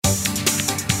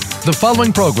The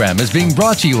following program is being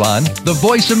brought to you on the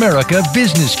Voice America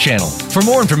Business Channel. For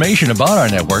more information about our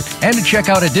network and to check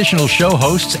out additional show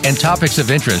hosts and topics of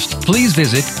interest, please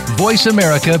visit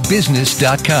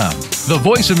voiceamericabusiness.com. The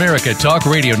Voice America Talk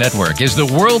Radio Network is the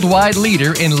worldwide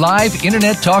leader in live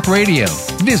Internet talk radio.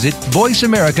 Visit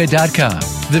voiceamerica.com.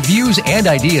 The views and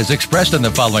ideas expressed on the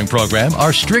following program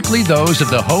are strictly those of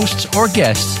the hosts or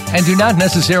guests and do not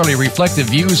necessarily reflect the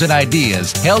views and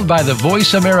ideas held by the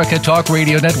Voice America Talk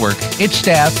Radio Network, its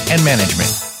staff, and management.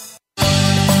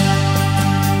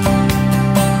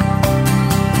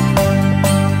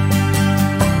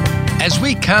 As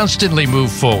we constantly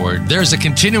move forward, there's a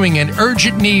continuing and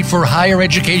urgent need for higher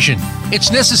education.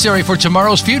 It's necessary for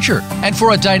tomorrow's future and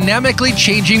for a dynamically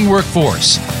changing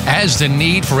workforce. As the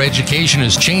need for education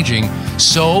is changing,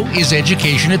 so is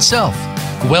education itself.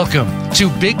 Welcome to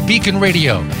Big Beacon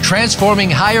Radio, transforming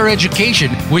higher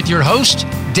education with your host,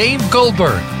 Dave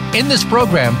Goldberg. In this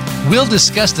program, we'll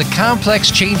discuss the complex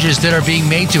changes that are being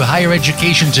made to higher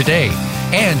education today,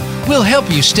 and we'll help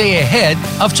you stay ahead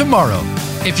of tomorrow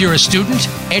if you're a student,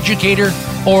 educator,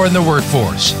 or in the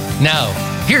workforce. Now,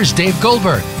 here's Dave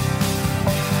Goldberg.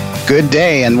 Good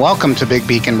day and welcome to Big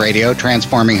Beacon Radio,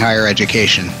 transforming higher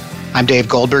education. I'm Dave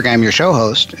Goldberg, I'm your show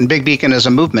host, and Big Beacon is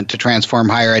a movement to transform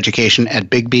higher education at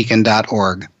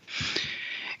bigbeacon.org.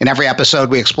 In every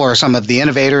episode, we explore some of the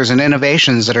innovators and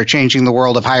innovations that are changing the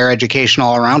world of higher education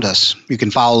all around us. You can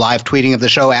follow live tweeting of the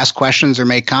show, ask questions, or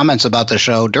make comments about the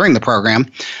show during the program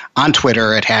on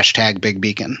Twitter at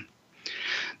 #BigBeacon.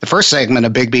 The first segment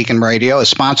of Big Beacon Radio is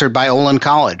sponsored by Olin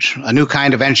College, a new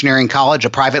kind of engineering college, a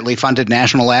privately funded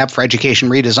national lab for education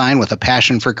redesign with a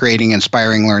passion for creating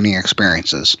inspiring learning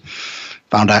experiences.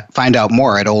 Find out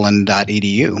more at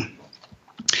olin.edu.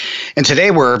 And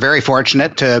today we're very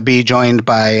fortunate to be joined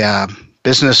by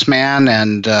businessman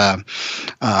and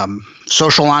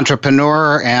social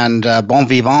entrepreneur and bon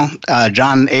vivant,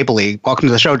 John Abele. Welcome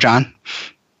to the show, John.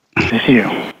 Thank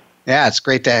you. Yeah, it's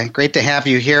great to have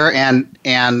you here, and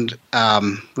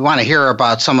we want to hear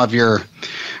about some of your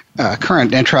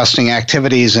current interesting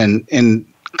activities in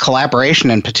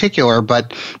collaboration in particular.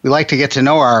 But we like to get to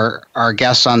know our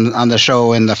guests on the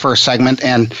show in the first segment.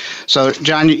 And so,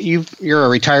 John, you're a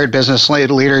retired business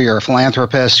leader, you're a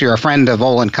philanthropist, you're a friend of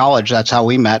Olin College. That's how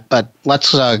we met. But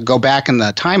let's go back in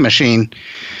the time machine.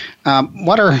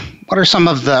 What are some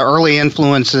of the early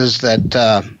influences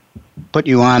that put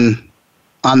you on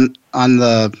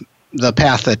the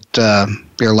path that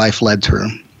your life led through?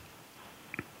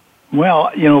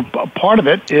 Well, part of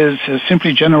it is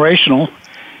simply generational.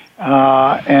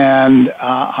 And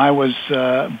I was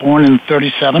born in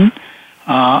 1937.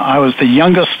 I was the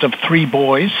youngest of three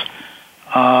boys.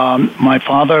 My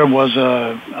father was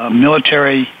a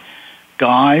military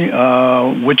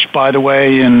guy, which, by the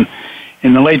way, in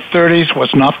the late 1930s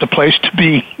was not the place to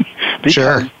be. Because,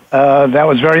 sure. That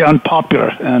was very unpopular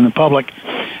in the public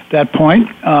at that point.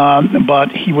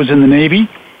 But he was in the Navy,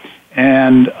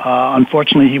 and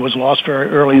unfortunately he was lost very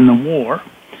early in the war.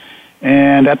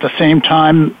 And at the same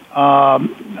time,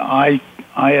 I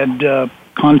had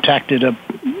contacted a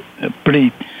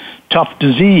pretty tough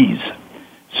disease.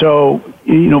 So,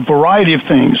 variety of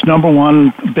things. Number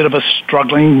one, a bit of a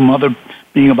struggling mother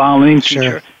being a violin teacher.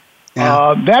 Sure.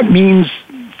 Yeah. That means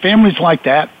families like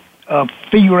that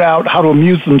figure out how to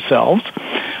amuse themselves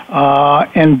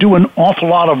and do an awful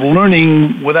lot of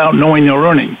learning without knowing they're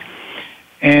learning.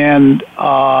 And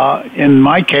in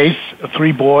my case,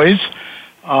 three boys,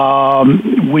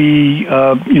 we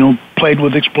played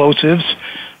with explosives,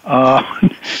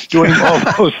 doing all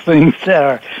those things that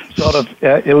are sort of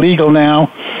illegal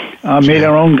now, made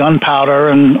our own gunpowder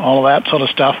and all of that sort of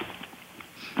stuff,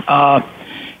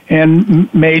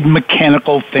 and made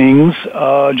mechanical things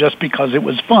just because it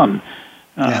was fun.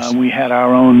 Yes. We had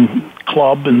our own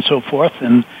club and so forth,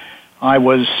 and I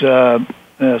was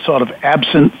sort of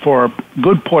absent for a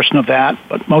good portion of that,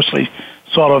 but mostly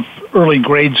sort of early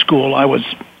grade school. I was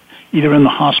either in the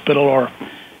hospital or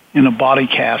in a body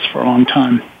cast for a long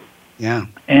time. Yeah.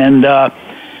 And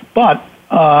but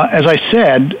as I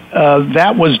said,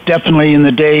 that was definitely in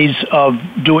the days of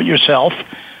do-it-yourself.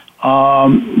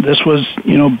 This was,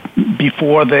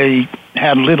 before they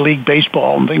had Little League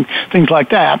Baseball and things like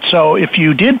that. So if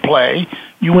you did play,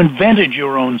 you invented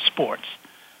your own sports.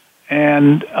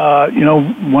 And,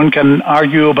 one can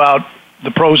argue about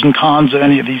the pros and cons of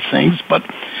any of these things, but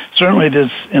certainly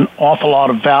there's an awful lot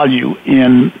of value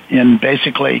in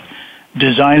basically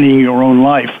designing your own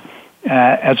life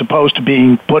as opposed to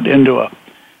being put into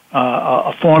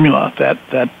a formula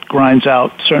that grinds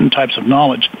out certain types of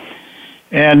knowledge.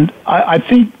 And I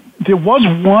think there was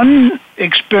one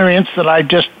experience that I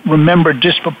just remember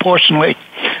disproportionately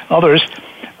others.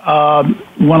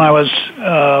 When I was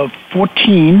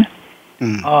 14,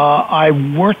 I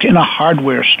worked in a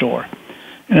hardware store.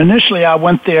 And initially I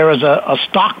went there as a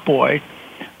stock boy,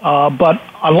 but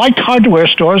I liked hardware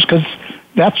stores because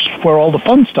that's where all the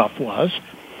fun stuff was.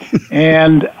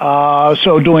 And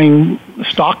so doing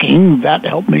stocking, that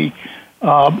helped me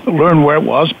learn where it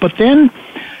was. But then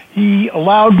he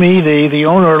allowed me, the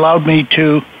owner allowed me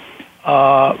to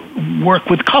work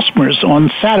with customers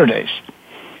on Saturdays.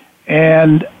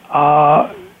 And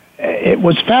it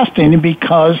was fascinating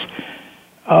because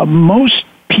most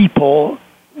people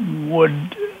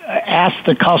would ask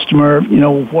the customer,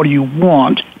 what do you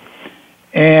want?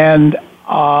 And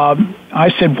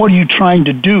I said, what are you trying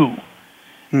to do?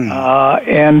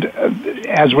 And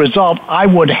as a result, I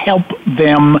would help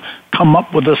them come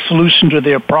up with a solution to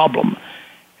their problem.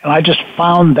 And I just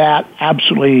found that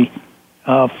absolutely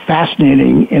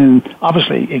fascinating and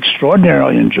obviously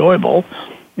extraordinarily enjoyable.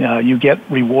 You get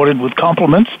rewarded with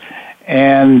compliments,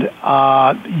 and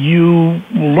you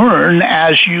learn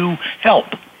as you help.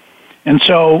 And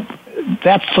so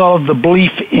that's sort of the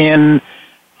belief in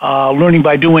learning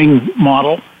by doing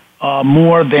model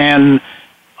more than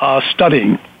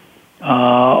studying,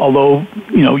 although,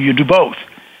 you do both.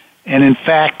 And in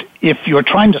fact, if you're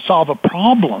trying to solve a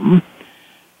problem,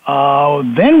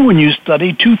 then when you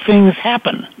study, two things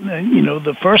happen.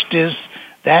 The first is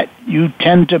that you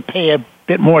tend to pay a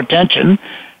bit more attention.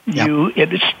 Yep.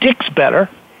 It sticks better,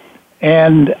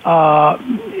 and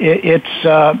it's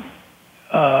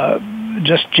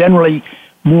just generally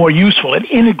more useful. It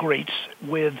integrates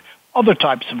with other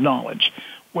types of knowledge.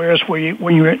 Whereas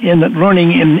when you're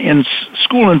learning in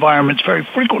school environments, very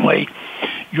frequently,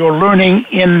 you're learning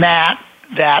in that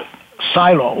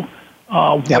silo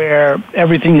where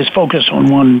everything is focused on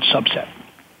one subset.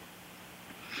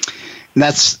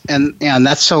 And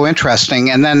that's so interesting.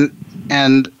 And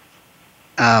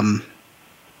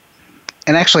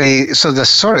actually, so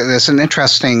there's an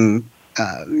interesting.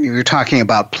 You're talking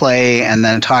about play, and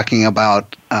then talking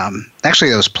about actually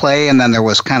there was play, and then there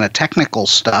was kind of technical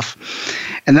stuff,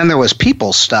 and then there was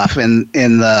people stuff in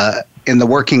the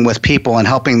working with people and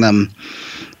helping them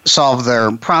solve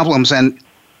their problems. And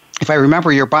if I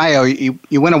remember your bio,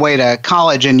 you went away to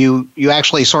college, and you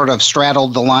actually sort of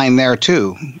straddled the line there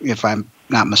too, if I'm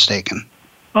not mistaken.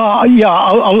 A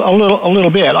little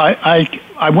bit.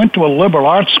 I went to a liberal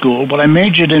arts school, but I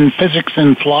majored in physics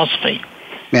and philosophy.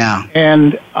 Yeah,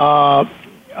 and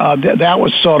that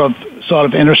was sort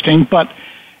of interesting. But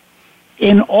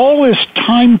in all this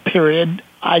time period,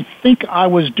 I think I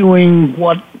was doing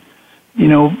what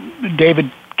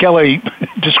David Kelly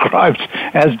describes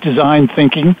as design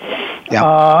thinking.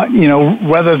 Yeah.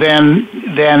 Rather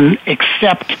than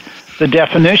accept the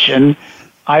definition,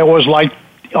 I always liked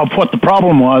of what the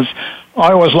problem was.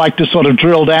 I always liked to sort of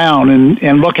drill down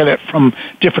and look at it from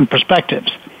different perspectives.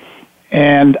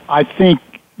 And I think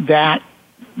that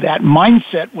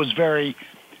mindset was very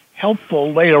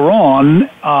helpful later on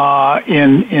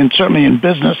in certainly in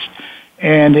business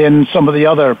and in some of the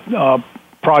other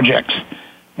projects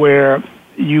where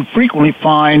you frequently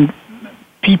find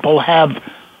people have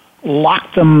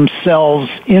locked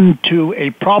themselves into a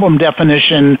problem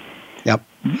definition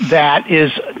that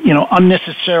is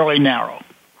unnecessarily narrow.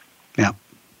 Yeah,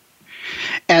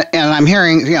 and I'm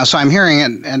hearing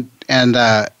and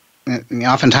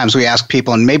oftentimes we ask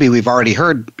people, and maybe we've already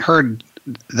heard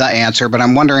the answer, but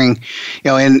I'm wondering,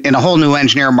 in A Whole New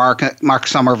Engineer, Mark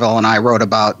Somerville and I wrote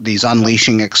about these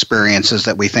unleashing experiences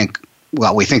that we think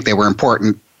they were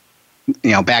important,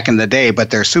 back in the day, but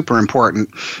they're super important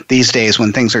these days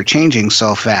when things are changing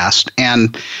so fast.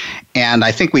 And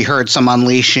I think we heard some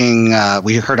unleashing.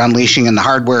 We heard unleashing in the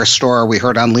hardware store. We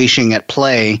heard unleashing at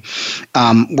play.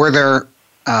 Were there,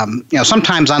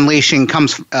 sometimes unleashing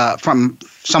comes from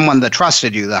someone that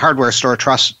trusted you. The hardware store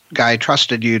guy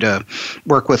trusted you to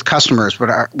work with customers.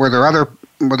 But were there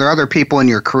other people in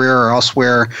your career or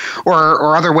elsewhere,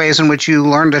 or other ways in which you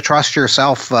learned to trust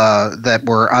yourself that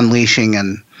were unleashing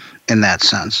in that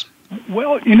sense?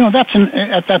 Well, that's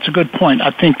a good point.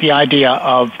 I think the idea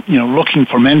of looking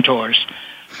for mentors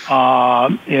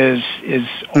is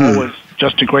always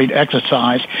just a great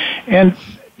exercise, and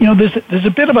there's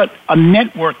a bit of a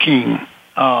networking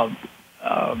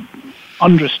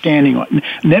understanding,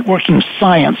 networking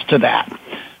science to that,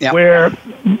 where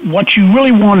what you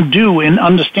really want to do in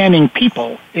understanding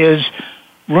people is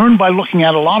learn by looking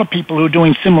at a lot of people who are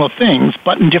doing similar things,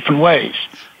 but in different ways.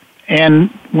 And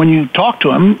when you talk to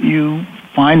them, you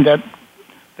find that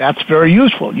that's very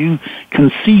useful. You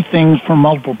can see things from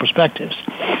multiple perspectives.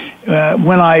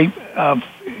 When I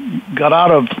got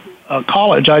out of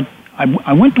college,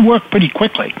 I went to work pretty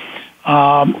quickly.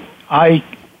 I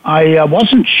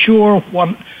wasn't sure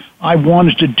what I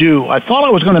wanted to do. I thought I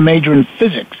was going to major in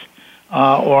physics,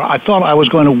 or I thought I was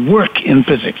going to work in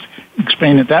physics,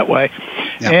 explain it that way.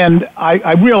 Yeah. And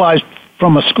I realized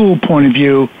from a school point of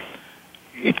view,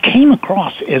 it came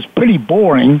across as pretty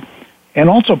boring and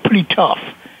also pretty tough.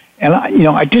 And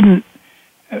I didn't.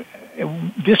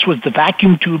 This was the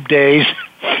vacuum tube days,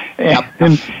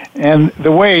 and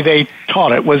the way they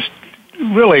taught it was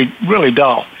really, really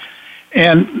dull.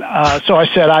 And so I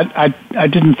said I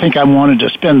didn't think I wanted to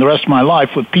spend the rest of my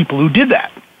life with people who did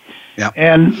that. Yeah.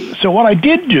 And so what I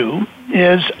did do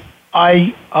is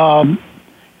I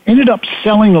ended up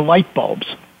selling the light bulbs.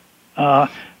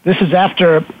 This is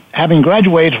after having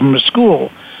graduated from a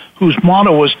school whose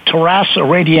motto was Terrassa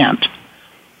Radiant,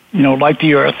 like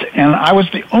the earth. And I was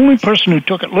the only person who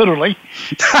took it literally,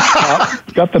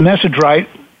 got the message right.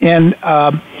 And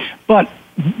but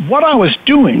what I was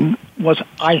doing was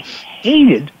I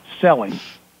hated selling.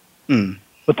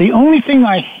 But the only thing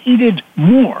I hated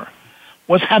more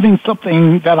was having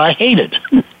something that I hated.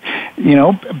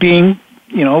 Being,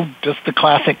 just the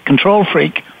classic control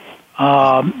freak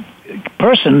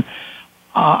person,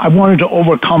 I wanted to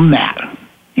overcome that.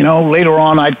 Later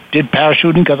on I did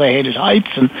parachuting because I hated heights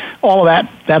and all of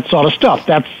that sort of stuff.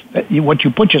 That's what you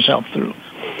put yourself through.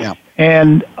 Yeah.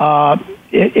 And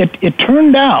it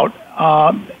turned out,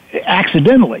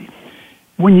 accidentally,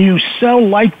 when you sell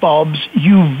light bulbs,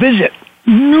 you visit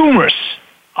numerous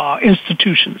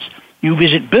institutions. You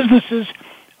visit businesses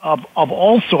of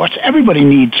all sorts. Everybody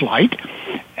needs light.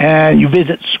 And you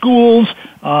visit schools,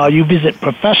 you visit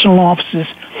professional offices.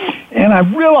 And I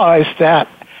realized that,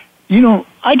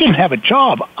 I didn't have a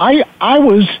job. I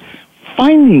was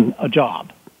finding a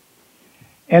job.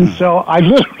 And so I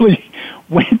literally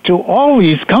went to all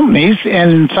these companies,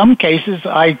 and in some cases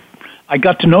I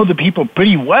got to know the people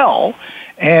pretty well,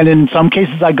 and in some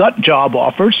cases I got job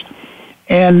offers.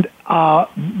 And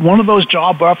one of those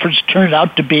job offers turned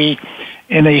out to be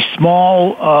in a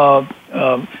small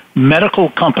medical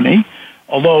company,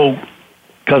 although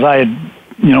because I had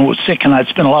was sick and I'd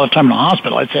spent a lot of time in the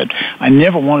hospital, I said I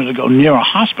never wanted to go near a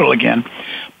hospital again.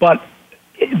 But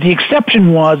the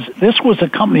exception was this was a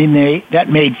company that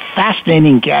made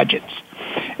fascinating gadgets.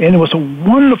 And it was a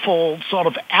wonderful sort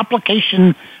of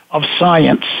application of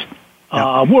science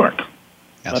work.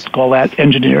 Yes. Let's call that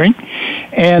engineering.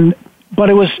 But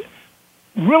it was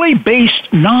really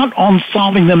based not on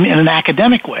solving them in an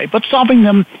academic way, but solving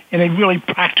them in a really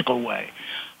practical way.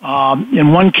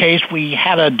 In one case, we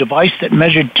had a device that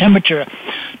measured temperature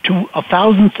to a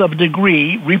thousandth of a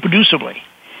degree reproducibly.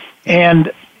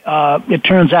 And it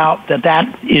turns out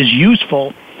that is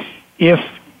useful if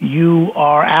you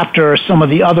are after some of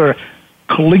the other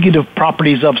colligative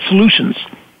properties of solutions,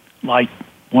 like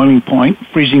boiling point,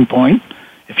 freezing point.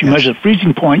 If you measure the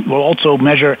freezing point, you will also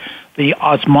measure the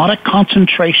osmotic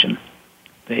concentration,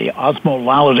 the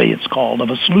osmolality, it's called,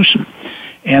 of a solution.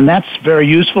 And that's very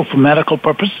useful for medical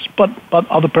purposes, but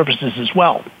other purposes as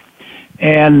well.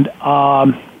 And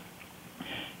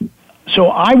so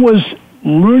I was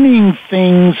learning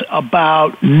things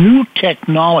about new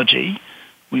technology.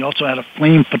 We also had a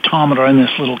flame photometer in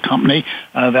this little company.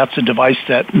 That's a device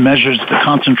that measures the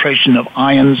concentration of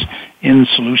ions in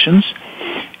solutions.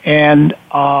 And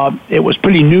it was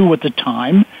pretty new at the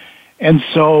time. And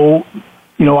so,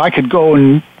 I could go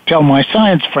and tell my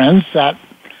science friends that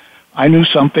I knew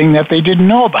something that they didn't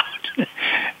know about.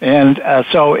 And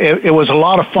so it was a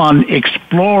lot of fun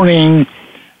exploring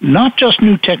not just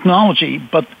new technology,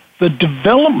 but the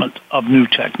development of new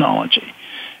technology.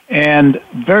 And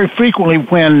very frequently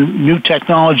when new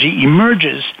technology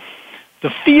emerges,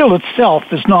 the field itself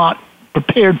is not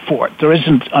prepared for it. There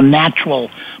isn't a natural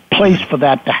place for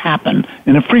that to happen,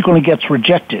 and it frequently gets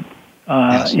rejected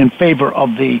in favor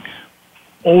of the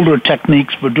older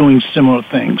techniques for doing similar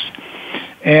things.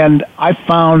 And I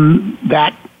found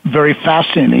that very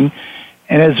fascinating.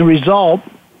 And as a result,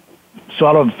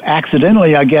 sort of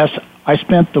accidentally, I guess, I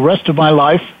spent the rest of my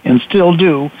life, and still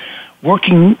do,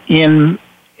 working in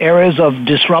areas of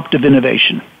disruptive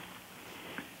innovation.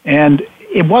 And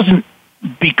it wasn't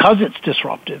because it's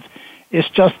disruptive. It's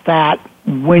just that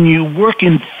when you work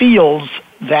in fields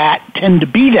that tend to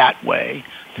be that way,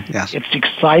 it's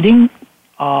exciting.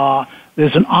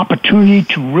 There's an opportunity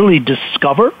to really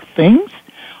discover things.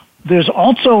 There's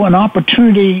also an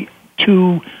opportunity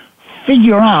to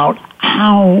figure out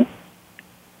how,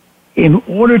 in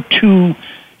order to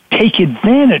take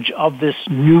advantage of this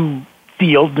new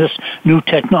field, this new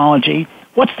technology,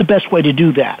 what's the best way to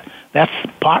do that? That's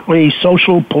partly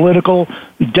social, political,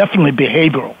 definitely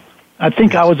behavioral. I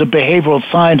think I was a behavioral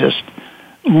scientist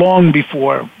long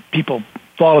before people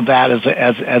thought of that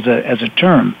as a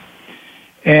term,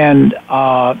 and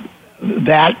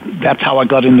that's how I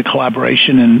got into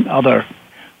collaboration in other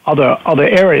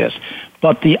areas.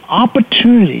 But the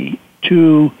opportunity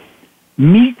to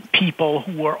meet people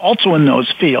who were also in those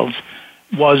fields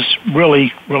was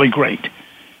really, really great.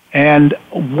 And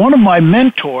one of my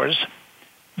mentors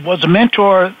was a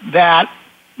mentor that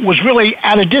was really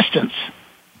at a distance,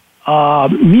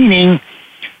 meaning,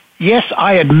 yes,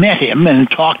 I had met him and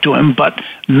talked to him, but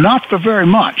not for very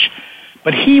much.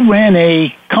 But he ran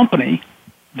a company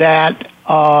that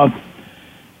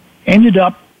ended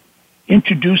up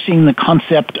introducing the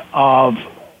concept of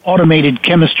automated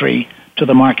chemistry to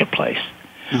the marketplace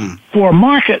for a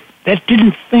market that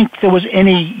didn't think there was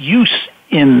any use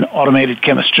in automated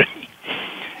chemistry.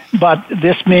 But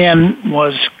this man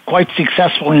was quite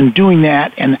successful in doing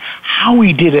that, and how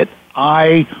he did it,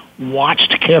 I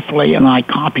watched carefully and I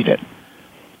copied it.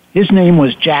 His name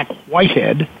was Jack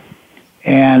Whitehead,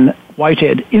 and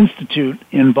Whitehead Institute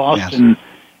in Boston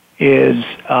is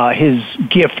his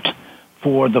gift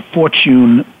for the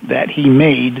fortune that he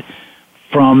made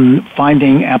from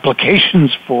finding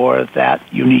applications for that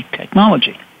unique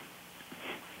technology.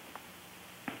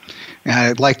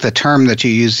 I like the term that you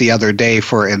used the other day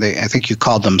for, I think you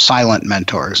called them silent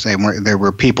mentors. There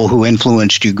were people who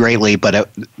influenced you greatly, but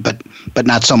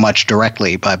not so much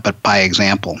directly, but by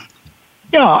example.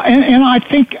 Yeah, and I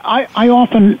think I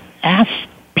often ask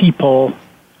people,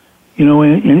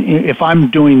 if I'm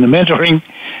doing the mentoring,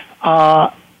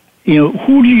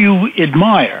 who do you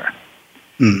admire?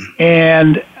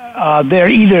 And they're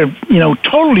either,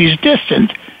 totally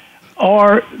distant,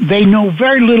 or they know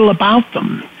very little about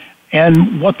them.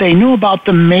 And what they know about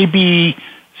them may be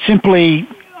simply,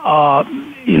 a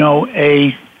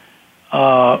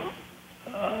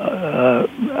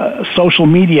social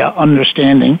media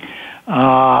understanding,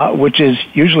 which is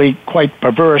usually quite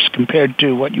perverse compared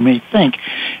to what you may think.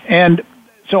 And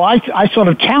so I sort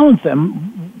of challenge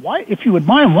them, if you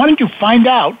admire them, why don't you find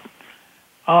out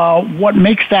what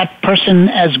makes that person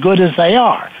as good as they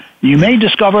are? You may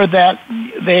discover that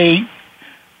they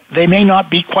may not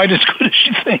be quite as good as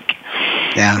you think.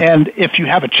 Yeah. And if you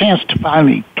have a chance to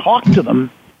finally talk to them,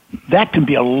 that can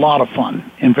be a lot of fun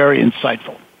and very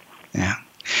insightful. Yeah.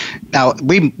 Now,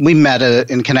 we met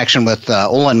in connection with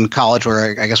Olin College,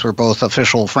 where I guess we're both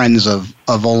official friends of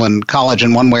Olin College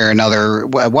in one way or another.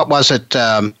 What was it?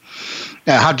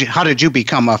 How did you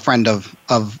become a friend of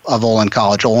Olin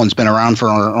College? Olin's been around for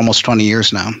almost 20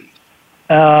 years now.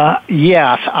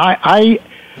 Yes,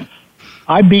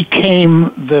 I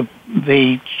became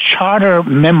the charter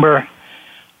member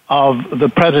of the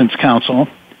President's Council,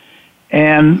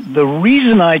 and the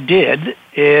reason I did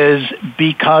is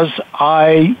because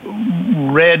I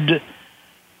read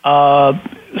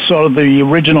sort of the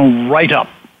original write-up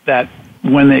that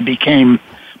when they became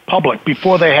public,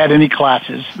 before they had any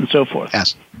classes and so forth.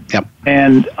 Yes. Yep.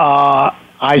 And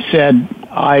I said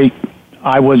I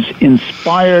was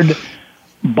inspired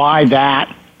by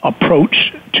that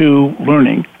approach to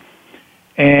learning,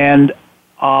 and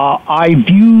I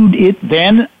viewed it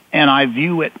then, and I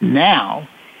view it now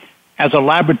as a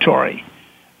laboratory.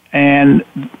 And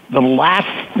the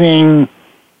last thing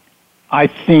I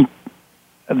think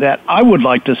that I would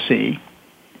like to see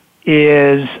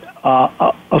is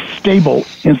a stable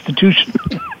institution.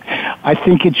 I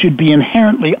think it should be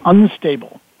inherently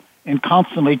unstable and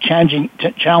constantly challenging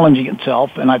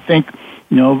itself. And I think,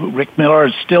 Rick Miller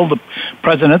is still the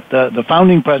president, the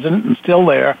founding president, and still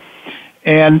there.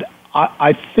 And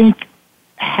I think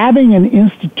having an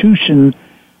institution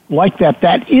like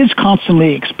that is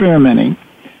constantly experimenting,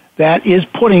 that is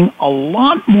putting a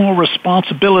lot more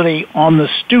responsibility on the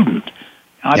student.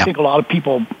 I think a lot of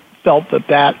people felt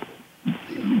that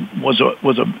was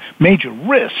a major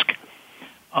risk,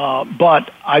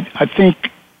 but I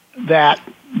think that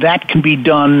can be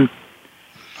done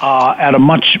at a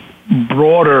much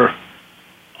broader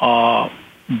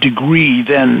degree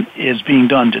than is being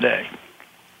done today.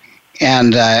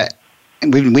 And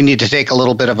we need to take a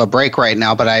little bit of a break right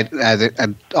now, but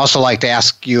I'd also like to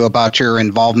ask you about your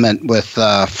involvement with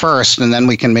FIRST, and then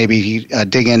we can maybe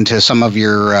dig into some of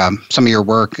your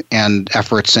work and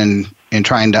efforts in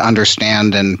trying to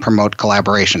understand and promote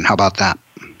collaboration. How about that?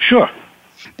 Sure.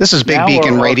 This is Big now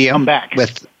Beacon or Radio come back.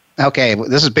 This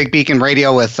is Big Beacon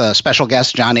Radio with special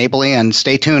guest John Abley, and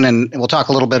stay tuned, and we'll talk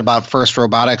a little bit about FIRST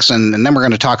Robotics, and then we're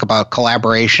going to talk about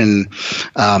collaboration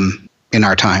in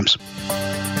our times.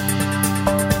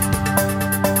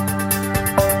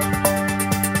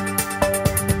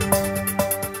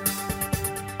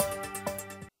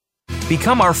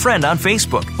 Become our friend on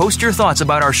Facebook. Post your thoughts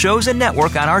about our shows and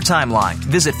network on our timeline.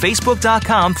 Visit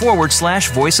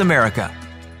Facebook.com/Voice America.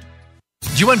 Do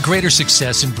you want greater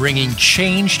success in bringing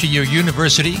change to your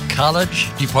university, college,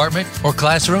 department, or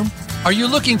classroom? Are you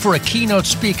looking for a keynote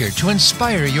speaker to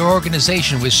inspire your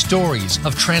organization with stories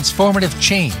of transformative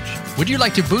change? Would you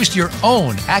like to boost your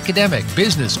own academic,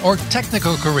 business, or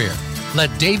technical career?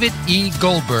 Let David E.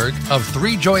 Goldberg of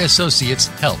Three Joy Associates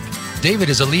help. David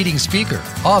is a leading speaker,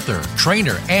 author,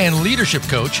 trainer, and leadership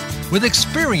coach with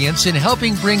experience in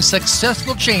helping bring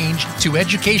successful change to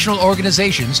educational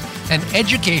organizations and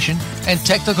education and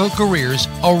technical careers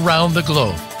around the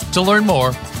globe. To learn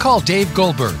more, call Dave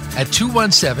Goldberg at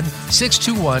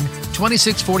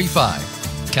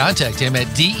 217-621-2645. Contact him at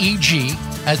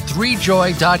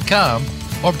deg@3joy.com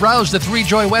or browse the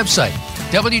 3Joy website,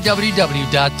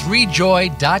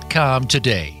 www.3joy.com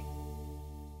today.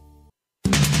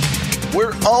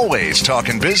 We're always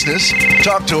talking business.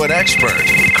 Talk to an expert.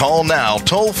 Call now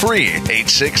toll free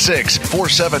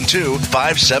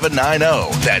 866-472-5790.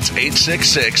 That's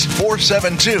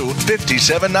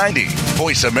 866-472-5790.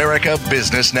 Voice America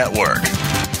Business Network.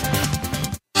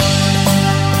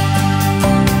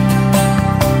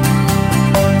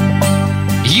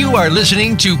 You are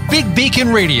listening to Big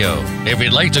Beacon Radio. If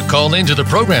you'd like to call into the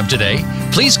program today,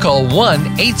 please call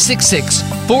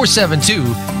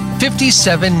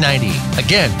 1-866-472-5790.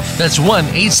 Again, that's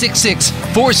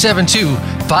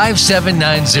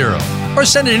 1-866-472-5790. Or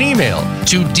send an email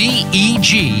to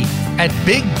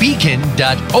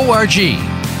deg@bigbeacon.org.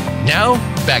 Now,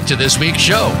 back to this week's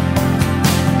show.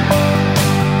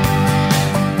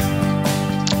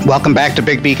 Welcome back to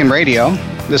Big Beacon Radio.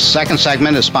 This second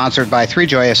segment is sponsored by Three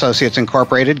Joy Associates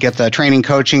Incorporated. Get the training,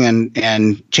 coaching,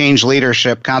 and change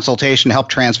leadership consultation to help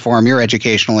transform your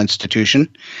educational institution.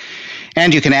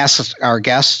 And you can ask our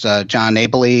guest, John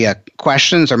Abele,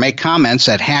 questions or make comments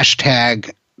at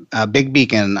hashtag Big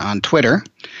Beacon on Twitter.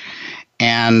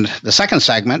 And the second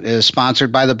segment is sponsored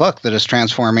by the book that is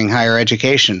transforming higher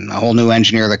education, A Whole New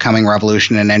Engineer, The Coming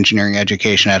Revolution in Engineering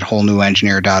Education at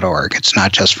wholenewengineer.org. It's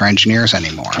not just for engineers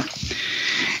anymore.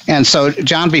 And so,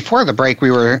 John, before the break,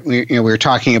 we were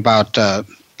talking about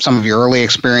some of your early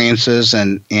experiences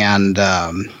and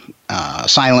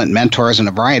silent mentors and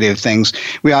a variety of things.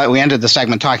 We ended the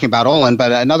segment talking about Olin,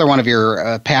 but another one of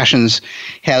your passions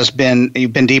has been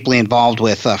you've been deeply involved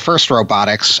with FIRST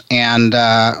Robotics. And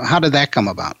how did that come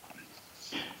about?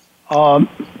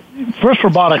 FIRST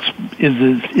Robotics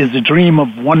is a dream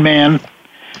of one man,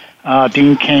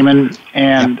 Dean Kamen,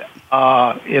 and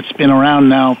it's been around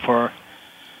now for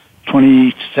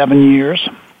 27 years.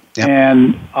 Yep.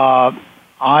 And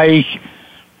I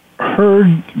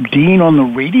heard Dean on the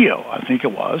radio, I think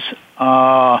it was,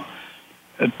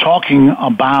 talking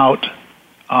about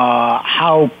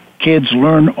how kids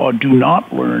learn or do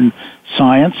not learn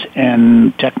science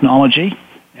and technology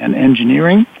and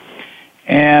engineering.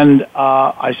 And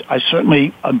I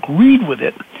certainly agreed with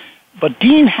it. But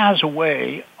Dean has a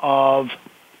way of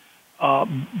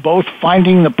both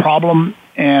finding the problem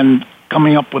and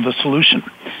coming up with a solution.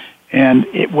 And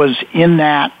it was in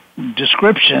that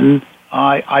description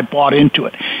I bought into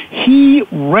it. He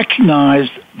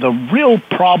recognized the real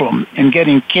problem in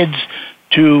getting kids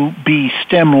to be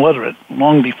STEM literate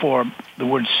long before the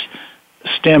word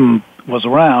STEM was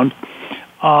around,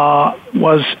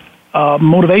 was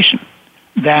motivation.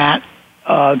 That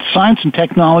science and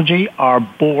technology are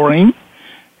boring,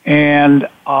 and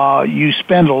you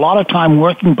spend a lot of time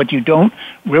working, but you don't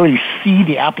really see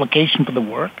the application for the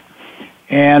work.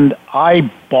 And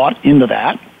I bought into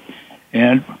that.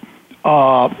 And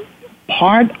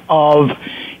part of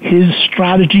his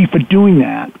strategy for doing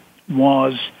that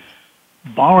was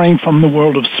borrowing from the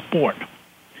world of sport.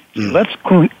 Let's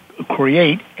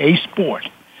create a sport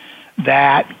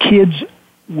that kids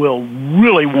will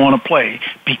really want to play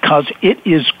because it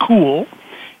is cool.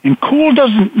 And cool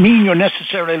doesn't mean you're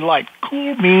necessarily liked.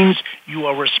 Cool means you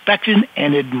are respected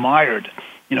and admired.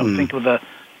 You know, think of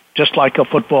just like a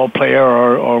football player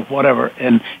or whatever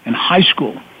in high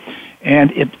school.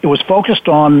 And it was focused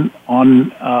on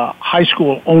high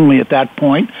school only at that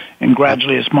point, and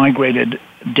gradually it's migrated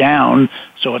down,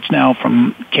 so it's now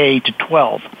from K to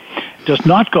 12. It does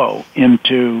not go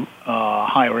into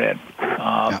higher ed.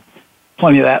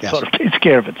 Plenty of that sort of takes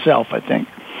care of itself, I think.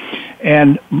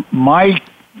 And my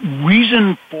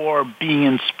reason for being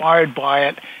inspired by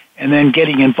it and then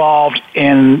getting involved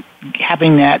and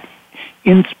having that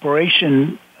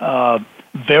inspiration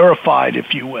verified,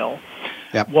 if you will,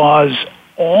 was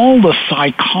all the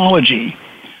psychology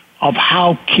of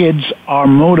how kids are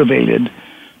motivated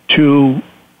to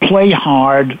play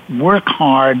hard, work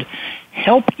hard,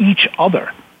 help each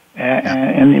other.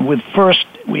 And with FIRST,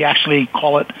 we actually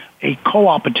call it a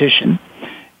co-opetition.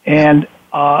 And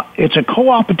it's a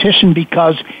co-opetition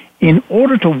because in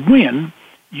order to win,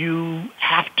 you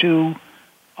have to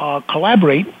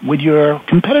collaborate with your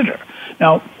competitor.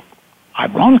 Now,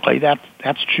 ironically,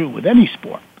 that's true with any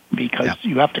sport because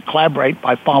you have to collaborate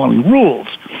by following rules.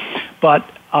 But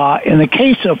in the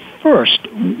case of FIRST,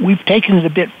 we've taken it a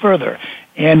bit further,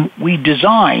 and we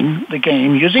design the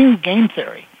game using game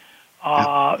theory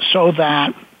so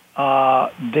that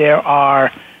there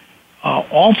are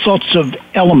all sorts of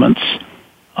elements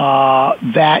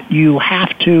that you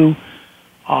have to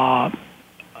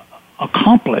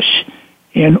accomplish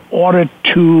in order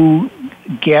to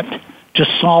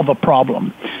solve a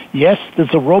problem. Yes,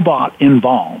 there's a robot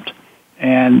involved,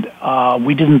 and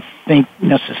we didn't think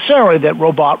necessarily that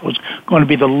robot was going to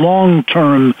be the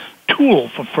long-term tool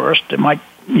for FIRST.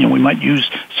 We might use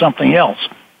something else,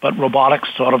 but robotics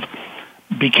sort of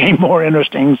became more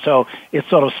interesting, so it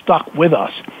sort of stuck with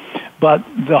us. But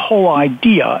the whole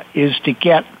idea is to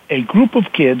get a group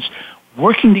of kids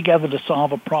working together to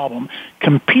solve a problem,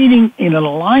 competing in an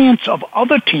alliance of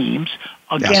other teams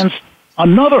against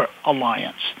another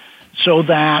alliance, so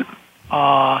that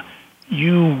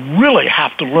you really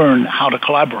have to learn how to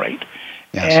collaborate.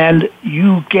 Yes. And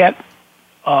you get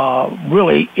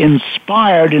really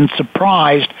inspired and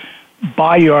surprised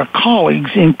by your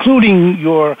colleagues, including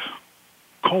your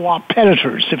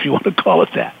co-opetitors, if you want to call it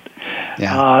that.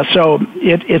 Yeah. So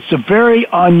it's a very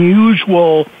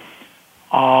unusual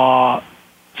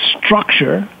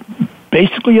structure,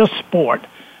 basically a sport,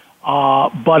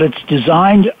 but it's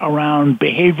designed around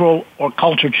behavioral or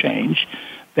culture change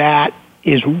that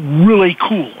is really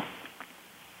cool.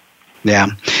 Yeah.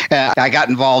 I got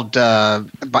involved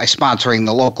by sponsoring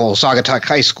the local Saugatuck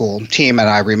High School team, and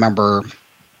I remember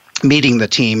meeting the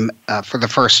team for the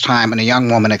first time, and a young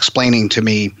woman explaining to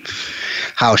me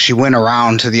how she went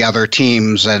around to the other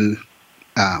teams and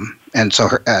so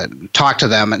talked to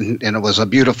them, and it was a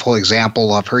beautiful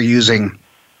example of her using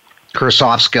her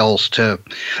soft skills to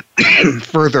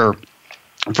further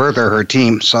her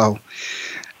team. So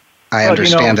I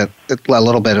understand a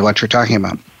little bit of what you're talking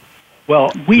about.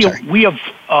 Well, we have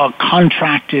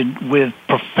contracted with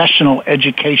professional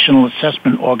educational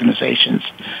assessment organizations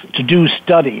to do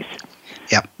studies.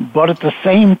 Yep. But at the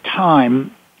same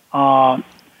time,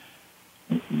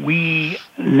 we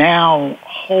now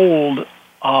hold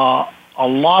a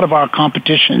lot of our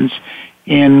competitions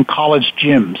in college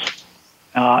gyms,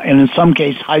 and in some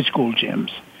cases, high school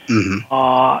gyms.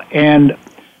 Mm-hmm. And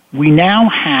we now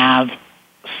have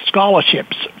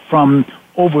scholarships from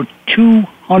over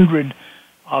 200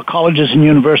 colleges and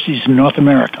universities in North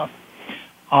America,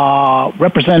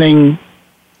 representing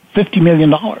 $50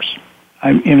 million.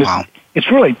 It's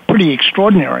really pretty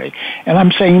extraordinary. And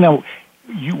I'm saying,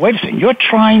 wait a second, you're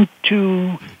trying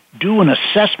to do an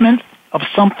assessment of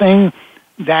something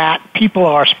that people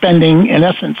are spending, in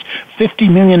essence, $50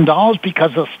 million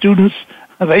because the students,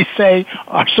 they say,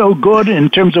 are so good in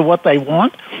terms of what they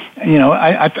want.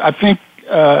 I think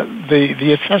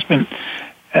the assessment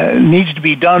needs to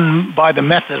be done by the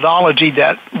methodology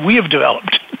that we have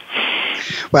developed.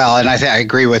 Well, and I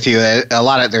agree with you.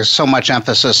 There's so much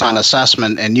emphasis on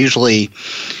assessment, and usually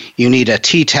you need a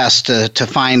t-test to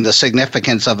find the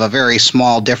significance of a very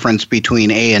small difference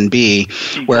between A and B.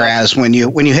 Exactly. Whereas when you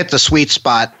hit the sweet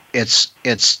spot, it's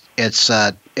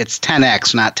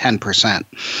 10x, not 10%,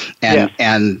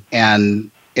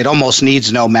 and it almost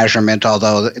needs no measurement,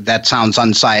 although that sounds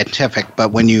unscientific.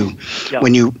 But when you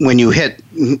hit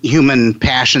human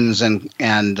passions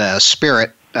and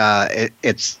spirit,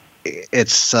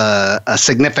 it's a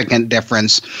significant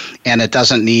difference, and it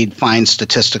doesn't need fine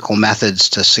statistical methods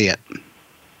to see it.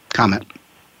 Comment.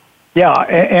 Yeah,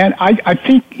 and I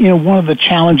think one of the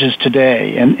challenges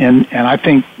today, and I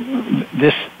think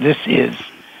this is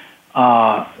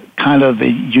kind of the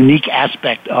unique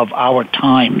aspect of our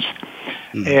times,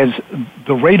 is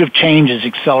the rate of change is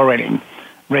accelerating.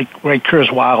 Ray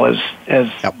Kurzweil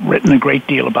has written a great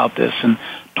deal about this and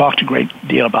talked a great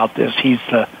deal about this. He's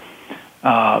the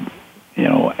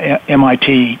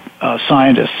MIT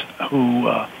scientist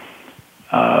who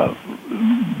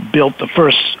built the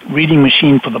first reading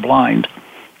machine for the blind,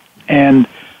 and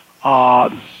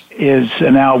is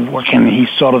now working. He's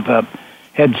sort of the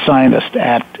head scientist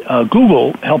at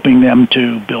Google, helping them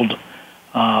to build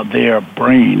their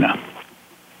brain.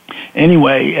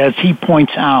 Anyway, as he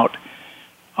points out,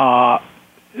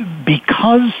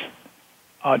 because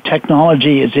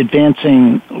technology is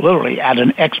advancing literally at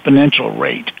an exponential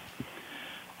rate,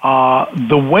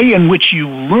 the way in which you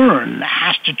learn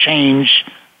has to change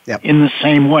in the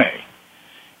same way.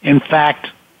 In fact,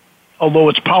 although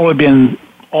it's probably been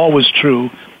always true,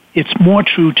 it's more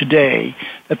true today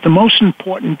that the most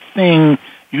important thing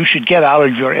you should get out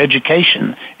of your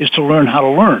education is to learn how to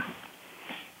learn.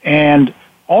 And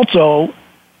also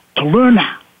to learn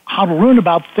how to learn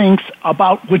about things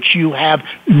about which you have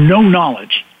no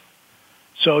knowledge.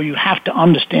 So you have to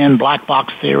understand black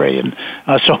box theory and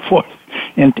so forth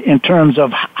in terms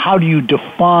of how do you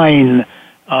define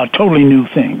totally new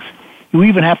things. You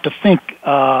even have to think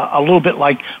a little bit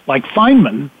like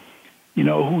Feynman,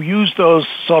 who used those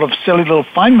sort of silly little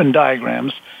Feynman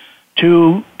diagrams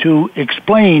to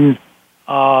explain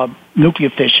nuclear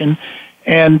fission,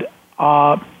 and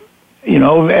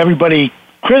everybody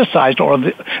criticized, or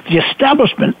the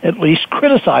establishment at least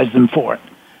criticized them for it.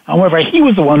 However, he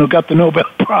was the one who got the Nobel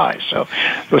Prize, so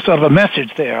there was sort of a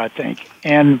message there, I think.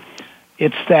 And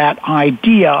it's that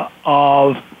idea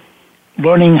of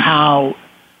learning how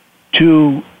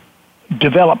to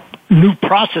develop new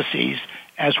processes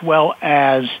as well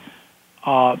as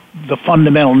the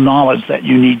fundamental knowledge that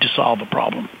you need to solve a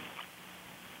problem.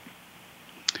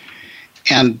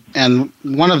 And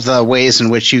one of the ways in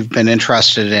which you've been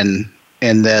interested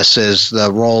in this is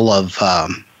the role of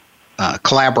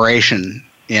collaboration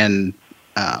in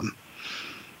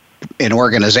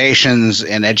organizations,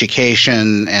 in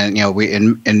education, and we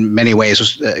in many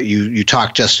ways you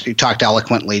talked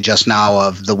eloquently just now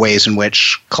of the ways in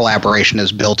which collaboration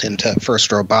is built into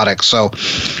FIRST Robotics. So,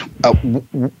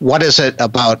 what is it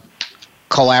about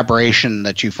collaboration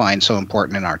that you find so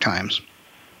important in our times?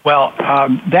 Well,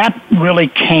 that really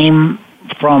came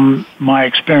from my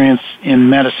experience in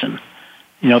medicine.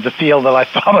 The field that I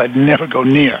thought I'd never go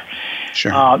near.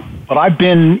 Sure. But I've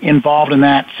been involved in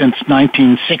that since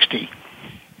 1960.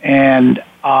 And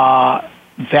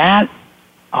that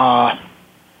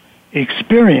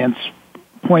experience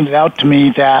pointed out to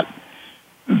me that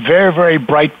very, very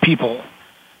bright people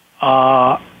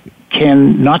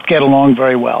can not get along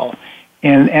very well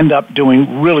and end up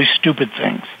doing really stupid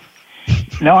things.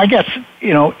 Now, I guess,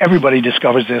 everybody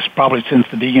discovers this probably since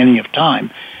the beginning of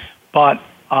time. But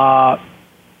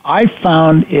I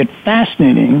found it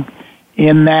fascinating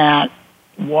in that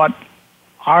what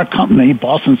our company,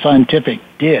 Boston Scientific,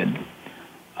 did.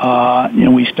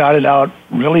 We started out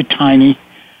really tiny.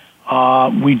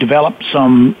 We developed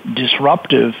some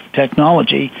disruptive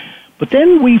technology, but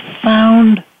then we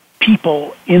found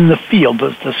people in the field,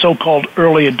 the so-called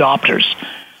early adopters,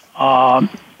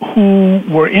 who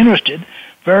were interested.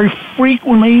 Very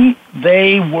frequently,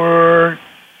 they were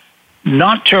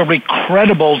not terribly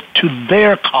credible to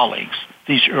their colleagues,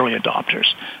 these early adopters.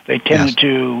 They tended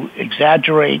to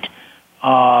exaggerate.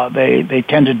 They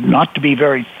tended not to be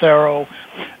very thorough.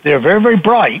 They're very, very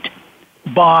bright,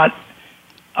 but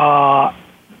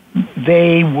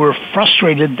they were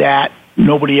frustrated that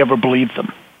nobody ever believed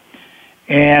them.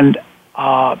 And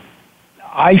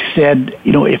I said,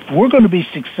 if we're going to be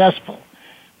successful,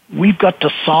 we've got to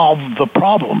solve the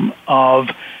problem of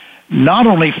not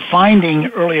only finding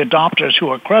early adopters who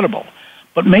are credible,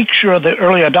 but make sure the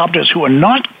early adopters who are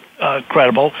not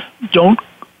credible don't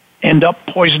end up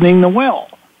poisoning the well.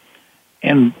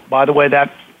 And by the way,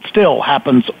 that still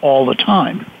happens all the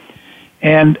time.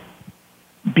 And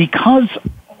because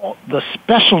the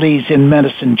specialties in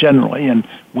medicine generally, and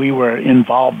we were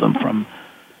involved in them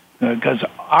because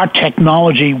our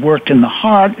technology worked in the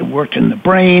heart, it worked in the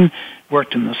brain,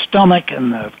 worked in the stomach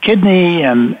and the kidney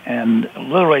and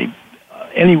literally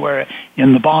anywhere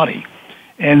in the body.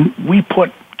 And we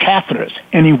put catheters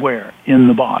anywhere in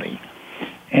the body.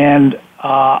 And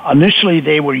initially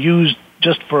they were used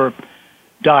just for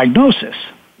diagnosis,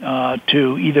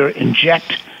 to either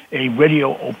inject a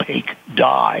radio-opaque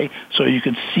dye so you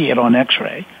could see it on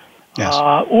X-ray,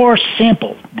 or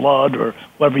sample blood or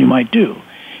whatever you might do.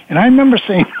 And I remember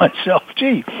saying to myself,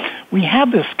 gee, we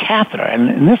have this catheter,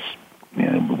 and this,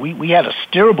 we had a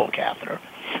steerable catheter,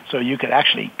 so you could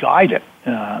actually guide it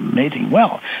amazing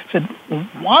well. I said, well,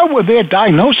 while we're there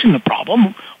diagnosing the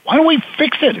problem, why don't we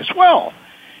fix it as well?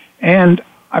 And,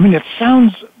 it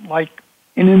sounds like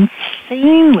an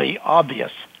insanely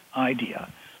obvious idea,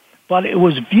 but it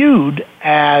was viewed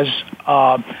as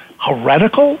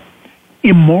heretical,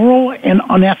 immoral, and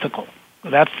unethical.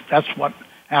 That's what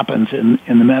happens in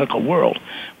the medical world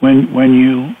when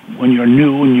you're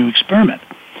new and you experiment.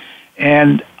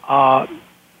 And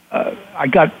I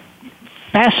got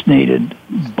fascinated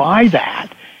by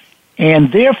that,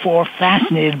 and therefore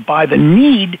fascinated by the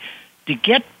need to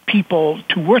get people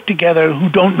to work together who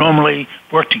don't normally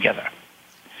work together.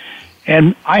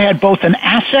 And I had both an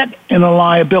asset and a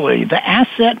liability. The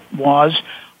asset was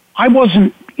I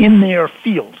wasn't in their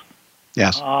field.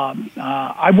 Yes.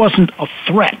 I wasn't a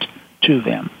threat to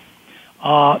them.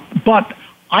 But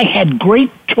I had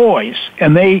great toys,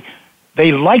 and they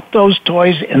liked those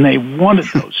toys, and they wanted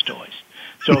those toys.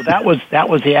 So that was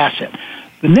the asset.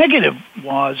 The negative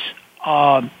was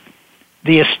the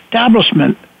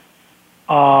establishment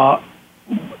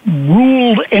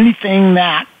ruled anything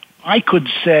that I could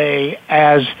say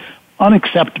as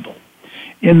unacceptable.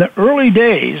 In the early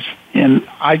days, and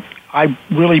I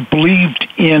really believed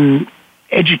in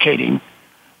educating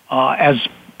as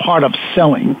part of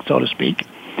selling, so to speak,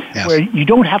 yes. Where you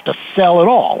don't have to sell at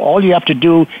all. All you have to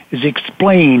do is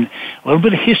explain a little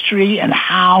bit of history and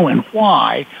how and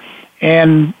why,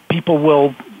 and people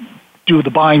will do the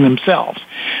buying themselves.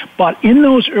 But in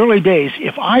those early days,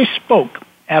 if I spoke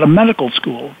at a medical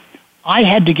school, I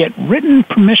had to get written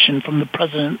permission from the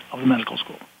president of the medical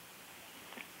school.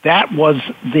 That was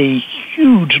the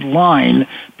huge line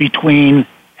between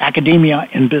academia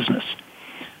and business.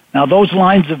 Now, those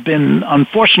lines have been,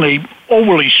 unfortunately,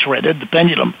 overly shredded. The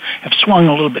pendulum have swung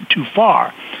a little bit too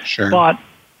far. Sure. But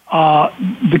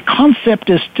the concept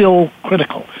is still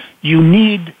critical. You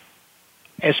need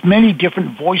as many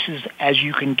different voices as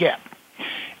you can get.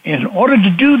 In order to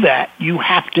do that, you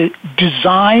have to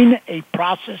design a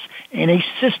process and a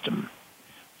system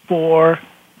for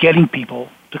getting people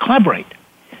to collaborate.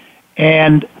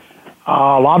 And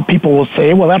a lot of people will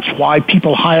say, well, that's why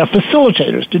people hire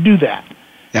facilitators to do that.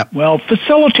 Yep. Well,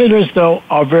 facilitators, though,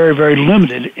 are very, very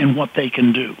limited in what they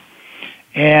can do.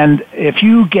 And if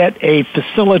you get a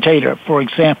facilitator, for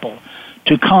example,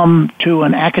 to come to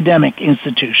an academic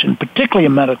institution, particularly a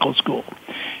medical school,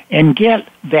 and get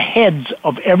the heads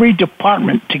of every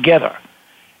department together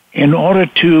in order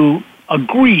to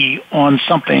agree on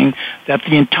something that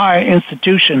the entire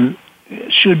institution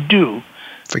should do,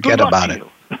 forget about it.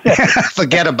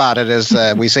 Forget about it, as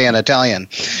we say in Italian.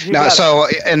 Now, so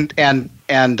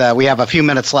and we have a few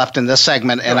minutes left in this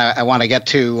segment, and I want to get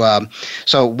to.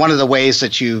 So one of the ways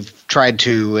that you've tried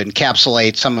to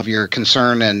encapsulate some of your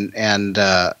concern and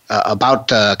about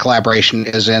collaboration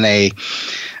is in a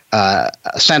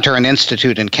center and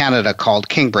institute in Canada called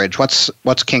Kingbridge.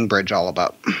 What's Kingbridge all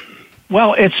about?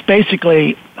 Well, it's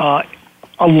basically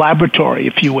a laboratory,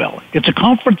 if you will. It's a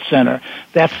conference center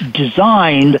that's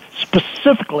designed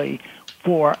specifically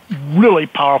for really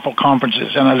powerful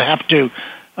conferences, and I'd have to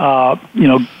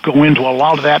go into a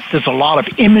lot of that. There's a lot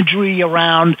of imagery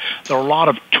around. There are a lot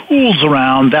of tools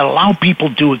around that allow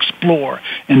people to explore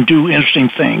and do interesting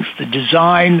things. The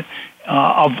design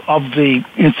of the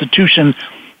institution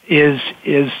is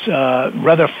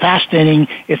rather fascinating.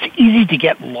 It's easy to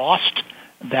get lost.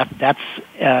 That's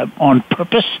on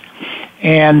purpose,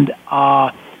 and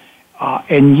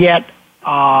yet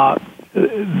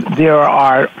there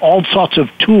are all sorts of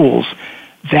tools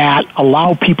that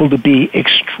allow people to be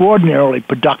extraordinarily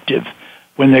productive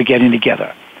when they're getting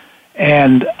together.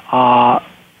 And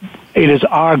it is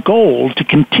our goal to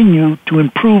continue to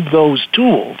improve those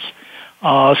tools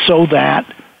so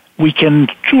that we can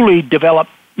truly develop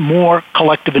more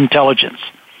collective intelligence.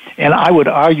 And I would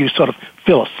argue sort of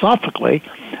philosophically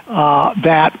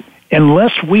that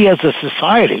unless we as a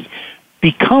society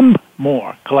become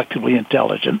more collectively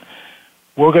intelligent,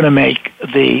 we're going to make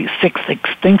the sixth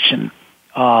extinction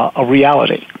a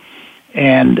reality.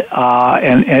 And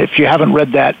if you haven't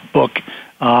read that book,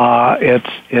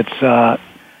 it's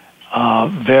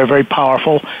very, very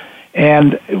powerful.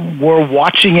 And we're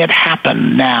watching it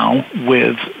happen now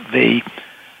with the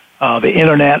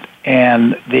internet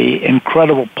and the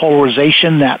incredible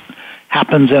polarization that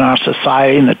happens in our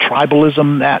society and the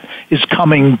tribalism that is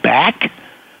coming back,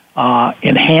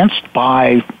 enhanced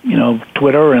by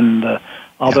Twitter and the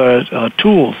other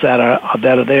tools that are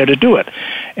there to do it.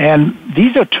 And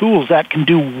these are tools that can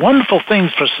do wonderful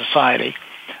things for society,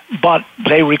 but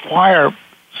they require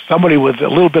somebody with a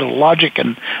little bit of logic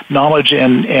and knowledge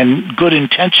and good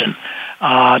intention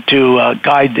to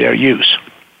guide their use.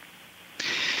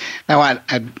 Now, I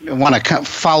want to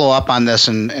follow up on this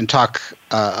and talk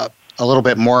a little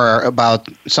bit more about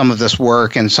some of this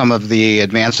work and some of the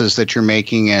advances that you're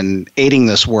making and aiding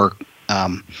this work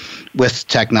with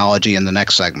technology in the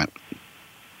next segment.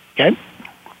 Okay.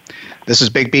 This is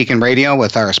Big Beacon Radio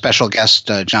with our special guest,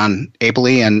 John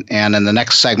Apley, and in the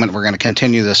next segment, we're going to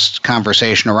continue this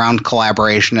conversation around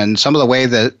collaboration and some of the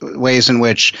ways in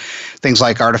which things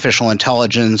like artificial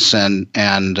intelligence and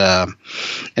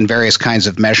various kinds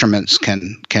of measurements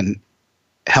can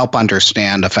help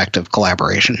understand effective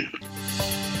collaboration.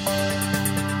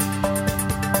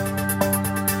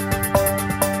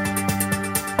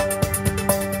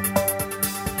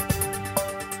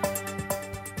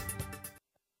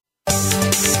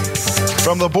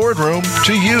 From the boardroom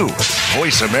to you,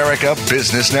 Voice America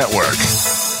Business Network.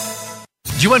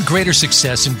 Do you want greater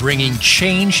success in bringing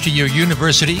change to your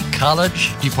university,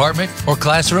 college, department, or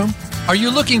classroom? Are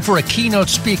you looking for a keynote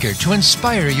speaker to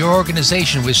inspire your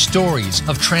organization with stories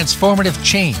of transformative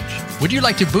change? Would you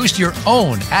like to boost your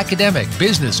own academic,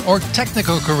 business, or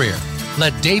technical career?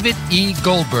 Let David E.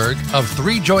 Goldberg of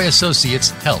Three Joy Associates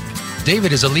help.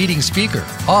 David is a leading speaker,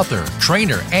 author,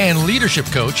 trainer, and leadership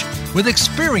coach with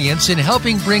experience in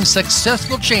helping bring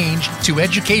successful change to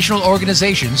educational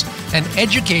organizations and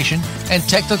education and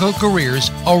technical careers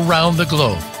around the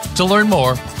globe. To learn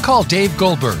more, call Dave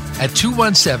Goldberg at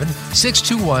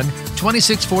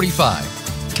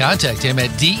 217-621-2645. Contact him at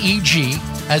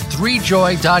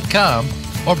deg@threejoy.com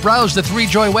or browse the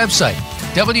 3Joy website,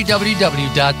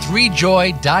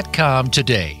 www.3joy.com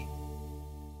today.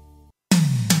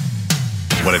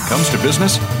 When it comes to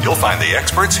business, you'll find the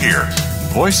experts here.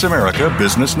 Voice America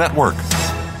Business Network.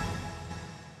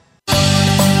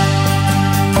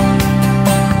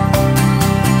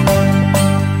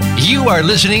 You are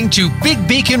listening to Big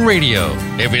Beacon Radio.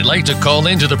 If you'd like to call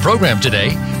into the program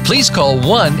today, please call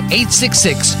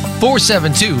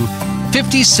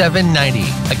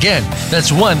 1-866-472-5790. Again,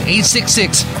 that's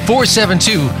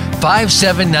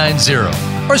 1-866-472-5790.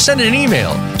 Or send an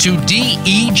email to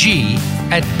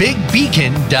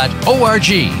deg@bigbeacon.org.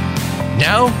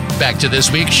 Now, back to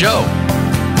this week's show.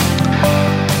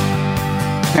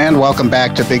 And welcome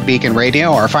back to Big Beacon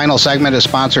Radio. Our final segment is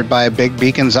sponsored by Big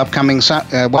Beacon's upcoming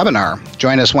webinar.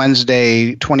 Join us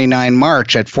Wednesday, 29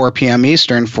 March at 4 p.m.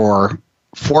 Eastern for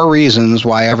 4 reasons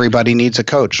why everybody needs a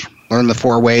coach. Learn the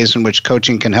 4 ways in which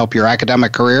coaching can help your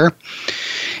academic career,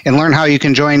 and learn how you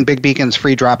can join Big Beacon's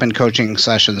free drop-in coaching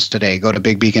sessions today. Go to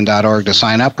bigbeacon.org to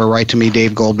sign up, or write to me,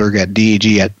 Dave Goldberg, at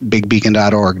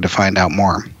deg@bigbeacon.org to find out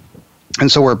more. And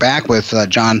so we're back with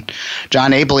John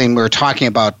Abeling. We were talking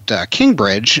about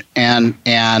Kingbridge and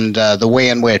the way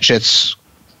in which it's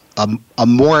a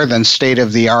more than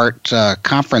state-of-the-art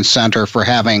conference center for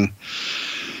having,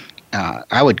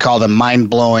 I would call them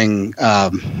mind-blowing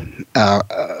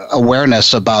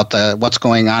awareness about what's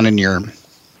going on in your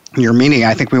meeting.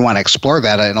 I think we want to explore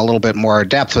that in a little bit more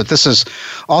depth, but this is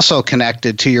also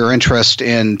connected to your interest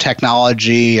in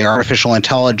technology, artificial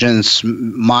intelligence,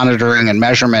 monitoring and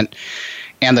measurement,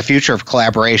 and the future of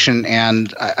collaboration.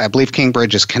 And I believe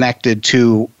Kingbridge is connected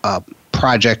to a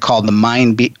project called the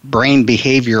Mind-Brain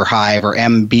Behavior Hive, or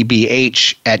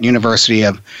MBBH, at University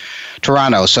of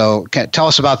Toronto. So tell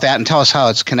us about that, and tell us how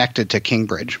it's connected to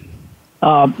Kingbridge.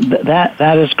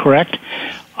 That is correct.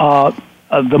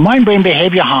 The Mind-Brain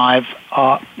Behavior Hive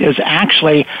is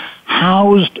actually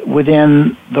housed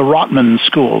within the Rotman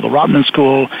School. The Rotman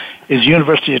School is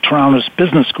University of Toronto's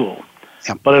business school,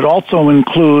 but it also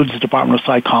includes the Department of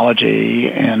Psychology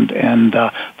and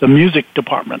the music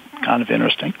department. Kind of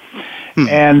interesting.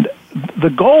 And the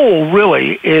goal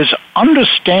really is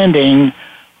understanding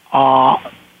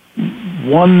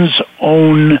one's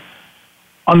own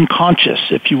unconscious,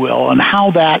 if you will, and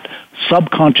how that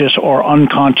subconscious or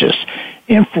unconscious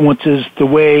influences the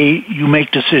way you make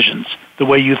decisions, the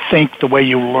way you think, the way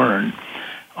you learn.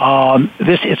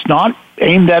 It's not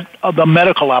aimed at the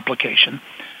medical application,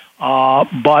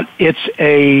 but it's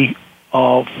a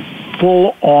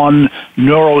full-on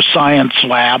neuroscience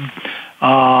lab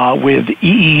with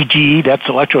EEG, that's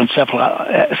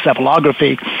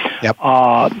electroencephalography,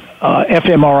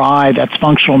 fMRI, that's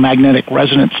functional magnetic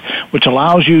resonance, which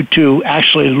allows you to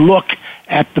actually look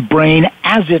at the brain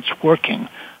as it's working.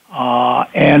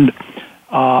 And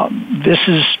this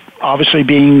is obviously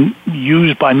being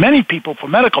used by many people for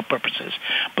medical purposes.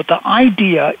 But the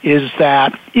idea is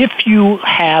that if you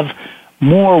have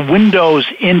more windows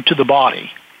into the body,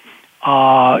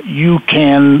 you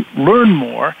can learn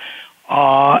more,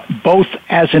 both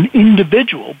as an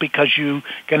individual, because you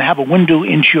can have a window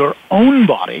into your own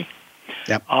body,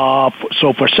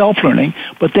 so for self-learning,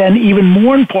 but then even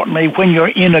more importantly, when you're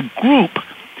in a group,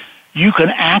 you can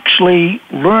actually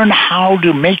learn how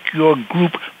to make your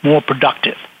group more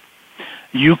productive.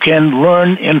 You can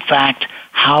learn, in fact,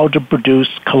 how to produce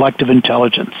collective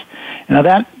intelligence. Now,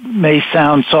 that may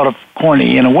sound sort of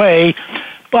corny in a way,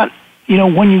 but, you know,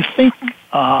 when you think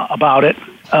about it,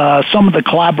 some of the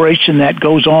collaboration that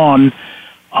goes on,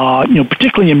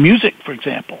 particularly in music, for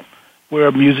example,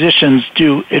 where musicians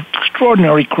do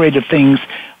extraordinary creative things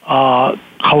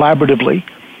collaboratively,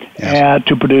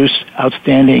 to produce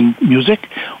outstanding music,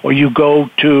 or you go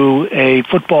to a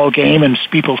football game and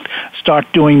people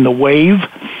start doing the wave,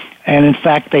 and in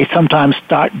fact they sometimes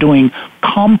start doing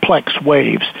complex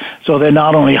waves, so they're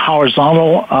not only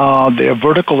horizontal, they're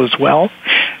vertical as well,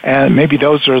 and maybe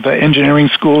those are the engineering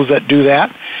schools that do that,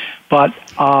 but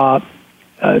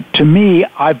to me,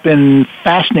 I've been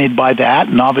fascinated by that,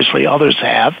 and obviously others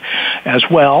have as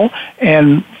well.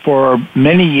 And for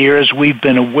many years, we've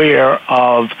been aware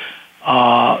of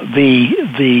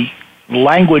the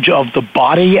language of the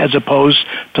body as opposed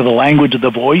to the language of the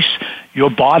voice. Your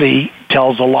body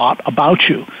tells a lot about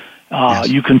you. Yes.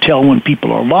 You can tell when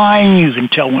people are lying. You can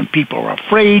tell when people are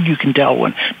afraid. You can tell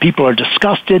when people are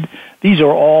disgusted. These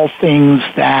are all things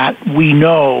that we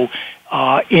know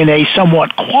in a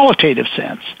somewhat qualitative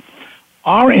sense.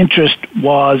 Our interest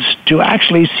was to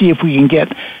actually see if we can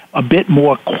get a bit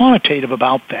more quantitative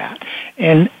about that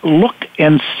and look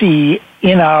and see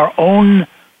in our own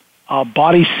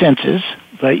body senses,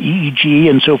 the EEG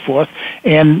and so forth,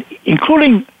 and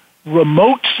including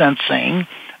remote sensing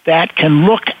that can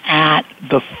look at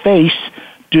the face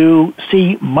to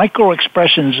see micro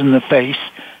expressions in the face,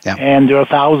 and there are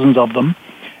thousands of them,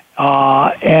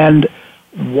 and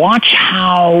watch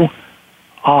how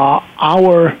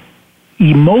our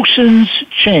emotions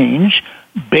change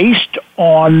based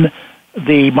on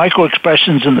the micro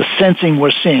expressions and the sensing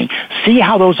we're seeing. See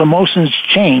how those emotions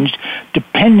changed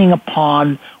depending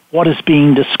upon what is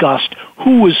being discussed,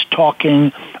 who is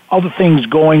talking, other things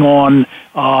going on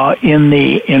in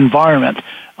the environment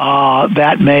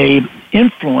that may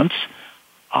influence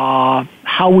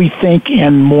how we think,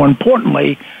 and more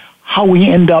importantly, how we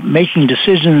end up making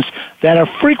decisions that are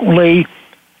frequently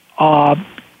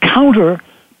counter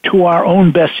to our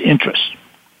own best interests.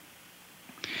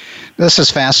 This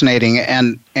is fascinating,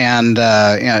 and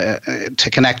to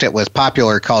connect it with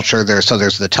popular culture, there's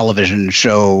the television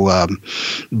show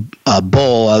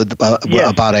Bull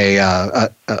about a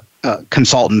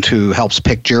consultant who helps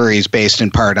pick juries based in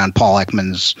part on Paul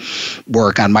Ekman's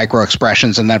work on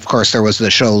microexpressions, and then of course there was the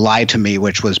show Lie to Me,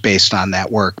 which was based on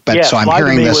that work. But so I'm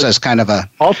hearing this as kind of a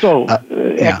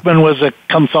Ekman was a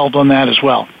consultant on that as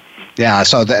well. Yeah.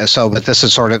 But this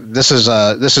is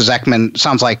Ekman.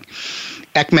 Sounds like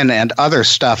Ekman and other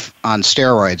stuff on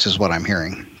steroids is what I'm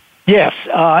hearing. Yes,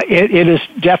 it is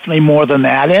definitely more than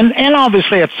that. And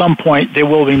obviously at some point there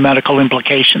will be medical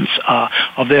implications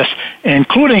of this,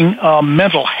 including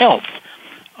mental health.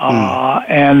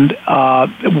 And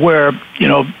where,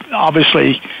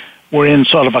 obviously we're in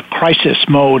sort of a crisis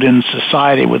mode in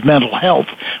society with mental health,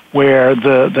 where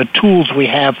the tools we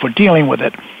have for dealing with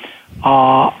it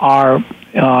are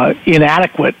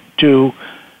inadequate to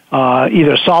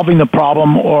either solving the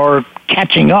problem or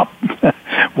catching up.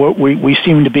 We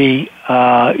seem to be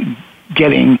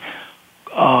getting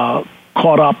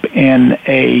caught up in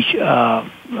a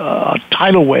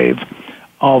tidal wave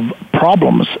of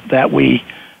problems that we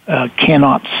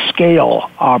cannot scale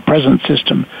our present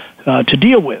system to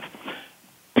deal with.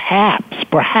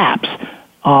 Perhaps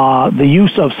the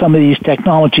use of some of these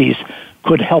technologies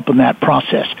could help in that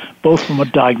process, both from a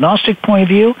diagnostic point of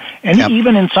view and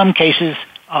even in some cases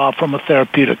from a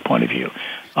therapeutic point of view.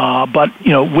 But,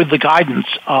 with the guidance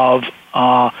of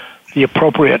the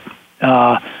appropriate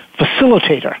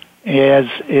facilitator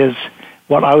is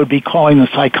what I would be calling the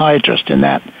psychiatrist in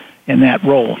that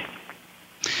role.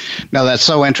 No, that's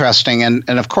so interesting, and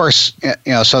of course,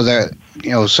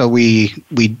 so we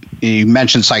you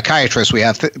mentioned psychiatrists. We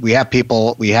have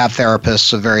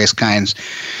therapists of various kinds.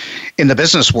 In the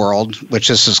business world, which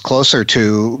this is closer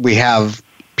to, we have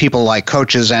people like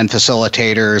coaches and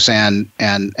facilitators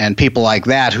and people like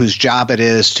that whose job it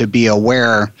is to be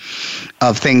aware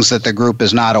of things that the group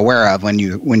is not aware of. When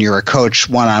you're a coach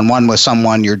one-on-one with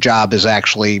someone, your job is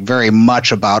actually very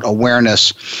much about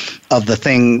awareness of the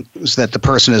things that the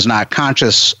person is not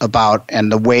conscious about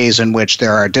and the ways in which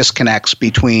there are disconnects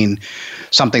between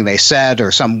something they said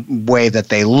or some way that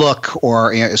they look,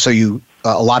 or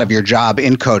a lot of your job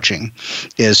in coaching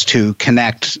is to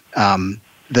connect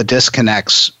the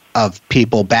disconnects of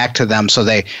people back to them, so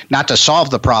they, not to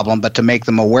solve the problem, but to make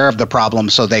them aware of the problem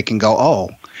so they can go, oh,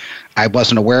 I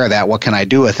wasn't aware of that. What can I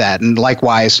do with that? And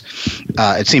likewise,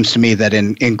 it seems to me that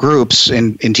in groups,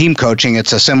 in team coaching,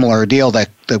 it's a similar deal, that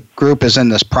the group is in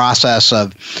this process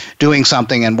of doing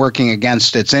something and working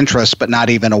against its interests, but not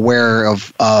even aware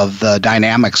of the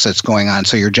dynamics that's going on.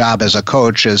 So your job as a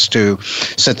coach is to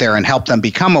sit there and help them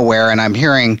become aware. And I'm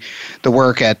hearing the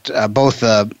work at both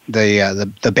the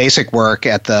basic work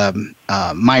at the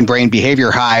Mind Brain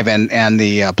Behavior Hive and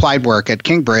the applied work at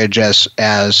Kingbridge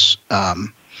as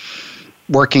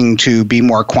working to be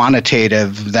more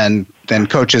quantitative than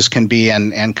coaches can be,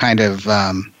 and kind of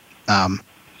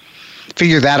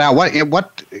figure that out.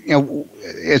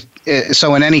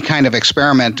 So in any kind of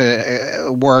experiment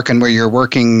work, and where you're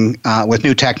working with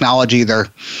new technology,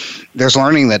 there's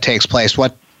learning that takes place.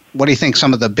 What do you think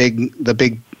some of the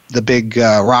big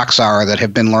rocks are that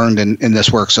have been learned in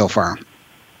this work so far?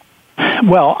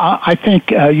 Well, I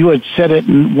think you had said it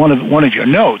in one of your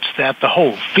notes that the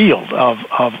whole field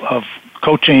of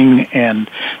coaching and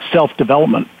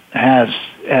self-development has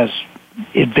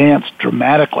advanced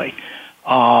dramatically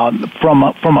from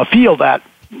a field that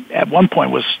at one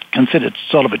point was considered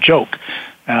sort of a joke.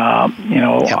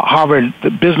 Harvard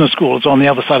the Business School is on the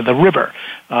other side of the river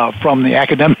from the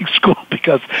academic school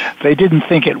because they didn't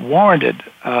think it warranted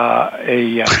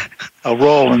a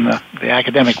role in the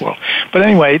academic world. But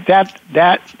anyway, that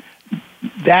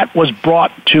was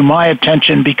brought to my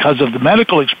attention because of the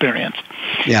medical experience.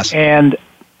 Yes. And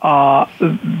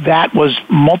that was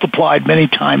multiplied many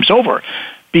times over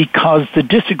because the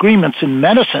disagreements in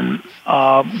medicine,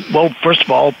 first of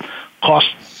all, cost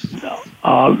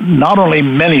not only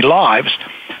many lives,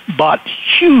 but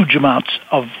huge amounts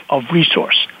of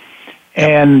resource.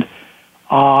 And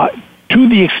to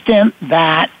the extent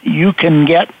that you can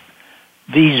get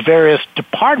these various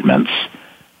departments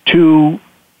to,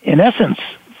 in essence,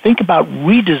 think about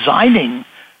redesigning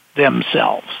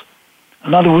themselves.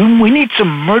 In other words, we need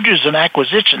some mergers and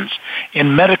acquisitions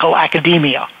in medical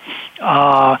academia,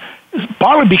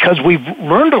 partly because we've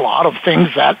learned a lot of things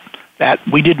that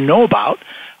we didn't know about,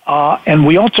 and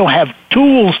we also have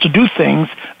tools to do things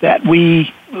that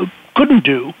we couldn't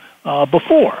do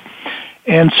before.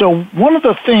 And so one of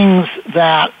the things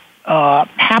that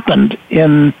happened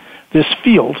in this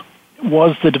field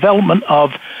was the development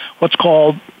of what's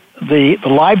called the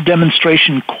live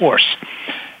demonstration course.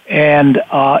 And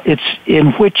it's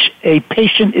in which a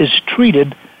patient is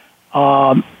treated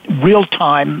real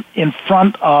time in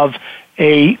front of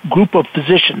a group of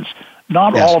physicians.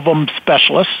 Not all of them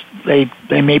specialists. They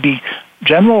may be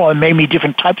general and may be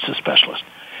different types of specialists.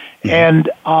 Mm-hmm. And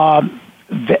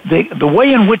the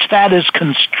way in which that is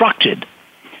constructed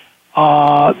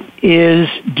is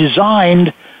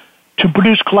designed to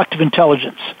produce collective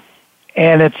intelligence.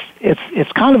 And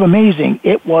it's kind of amazing.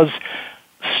 It was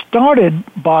started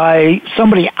by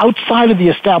somebody outside of the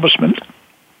establishment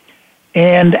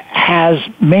and has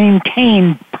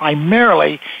maintained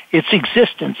primarily its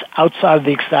existence outside of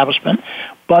the establishment.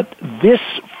 But this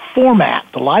format,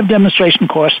 the live demonstration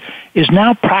course, is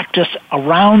now practiced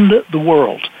around the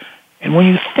world. And when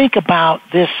you think about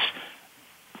this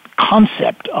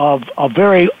concept of a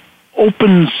very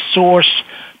open source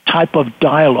type of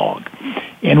dialogue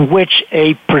in which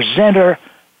a presenter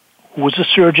who was a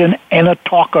surgeon and a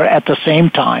talker at the same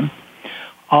time,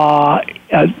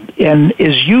 and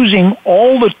is using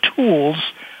all the tools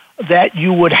that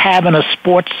you would have in a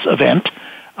sports event,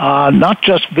 not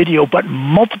just video, but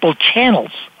multiple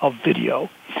channels of video,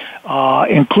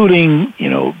 including,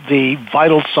 the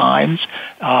vital signs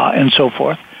and so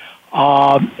forth,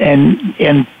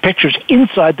 and pictures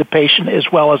inside the patient as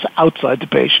well as outside the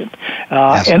patient,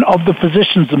 and of the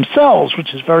physicians themselves,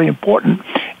 which is very important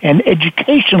and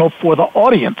educational for the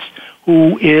audience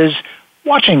who is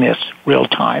watching this real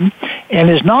time and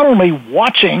is not only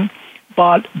watching,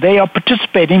 but they are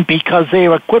participating because they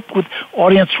are equipped with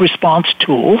audience response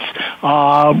tools.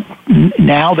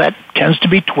 Now that tends to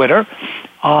be Twitter,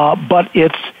 but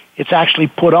it's actually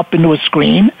put up into a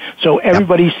screen so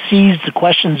everybody sees the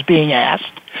questions being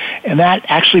asked, and that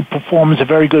actually performs a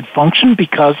very good function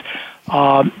because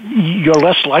you're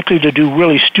less likely to do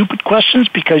really stupid questions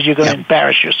because you're going to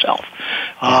embarrass yourself.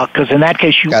 Because in that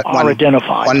case, you are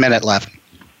identified. 1 minute left.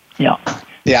 Yeah.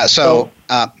 Yeah. So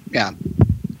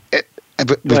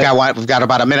we've got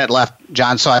about a minute left,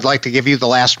 John. So I'd like to give you the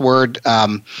last word.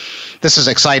 This is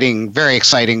exciting, very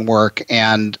exciting work,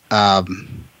 and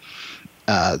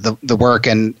the work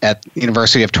at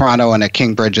University of Toronto and at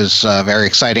Cambridge is very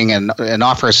exciting and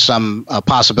offers some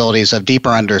possibilities of deeper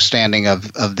understanding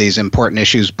of these important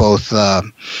issues, both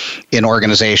in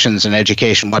organizations and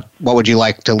education. What would you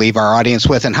like to leave our audience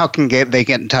with, and how can they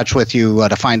get in touch with you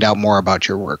to find out more about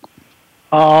your work?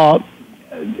 I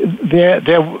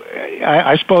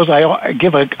suppose I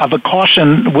give a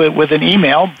caution with an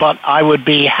email, but I would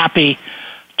be happy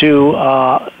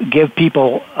to give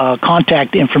people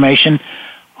contact information.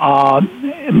 My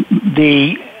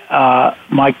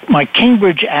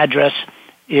Cambridge address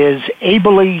is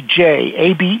abelej,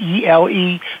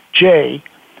 ABELEJ,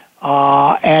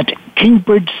 at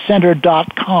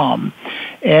kingbridgecenter.com,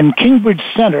 and Kingbridge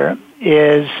Center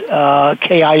is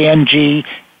KING,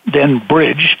 then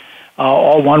Bridge,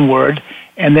 all one word,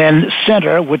 and then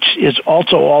Center, which is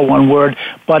also all one word,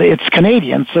 but it's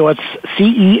Canadian, so it's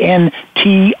CENTRE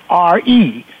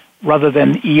rather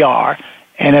than ER,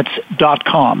 and it's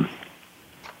 .com.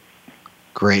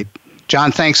 Great.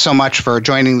 John, thanks so much for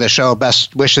joining the show.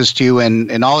 Best wishes to you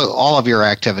in all of your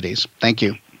activities. Thank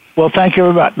you. Well, thank you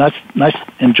very much. Nice,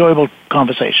 enjoyable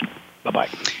conversation. Bye-bye.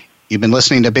 You've been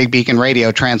listening to Big Beacon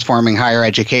Radio, Transforming Higher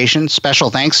Education. Special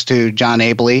thanks to John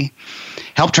Abley.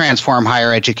 Help transform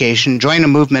higher education. Join a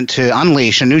movement to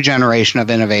unleash a new generation of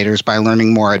innovators by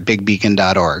learning more at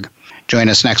bigbeacon.org. Join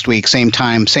us next week, same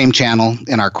time, same channel,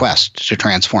 in our quest to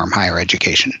transform higher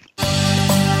education.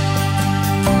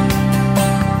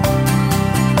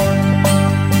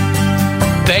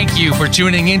 Thank you for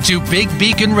tuning into Big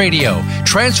Beacon Radio,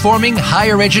 Transforming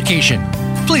Higher Education.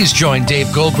 Please join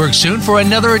Dave Goldberg soon for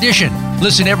another edition.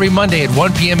 Listen every Monday at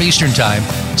 1 p.m. Eastern Time,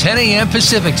 10 a.m.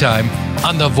 Pacific Time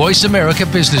on the Voice America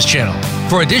Business Channel.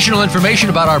 For additional information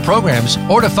about our programs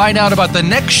or to find out about the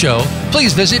next show,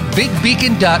 please visit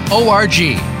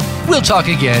bigbeacon.org. We'll talk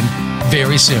again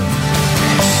very soon.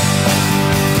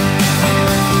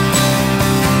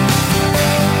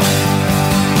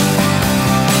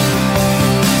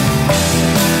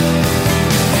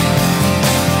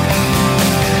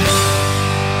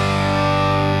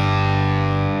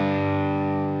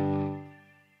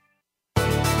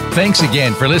 Thanks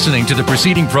again for listening to the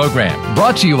preceding program,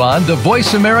 brought to you on the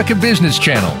Voice America Business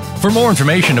Channel. For more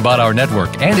information about our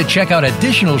network and to check out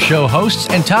additional show hosts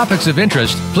and topics of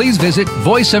interest, please visit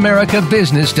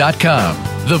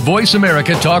voiceamericabusiness.com. The Voice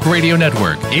America Talk Radio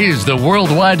Network is the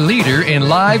worldwide leader in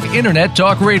live Internet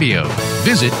talk radio.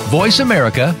 Visit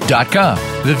voiceamerica.com.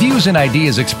 The views and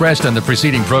ideas expressed on the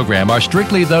preceding program are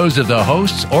strictly those of the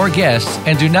hosts or guests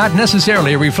and do not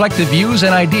necessarily reflect the views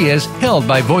and ideas held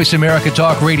by Voice America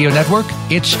Talk Radio Network,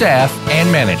 its staff,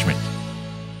 and management.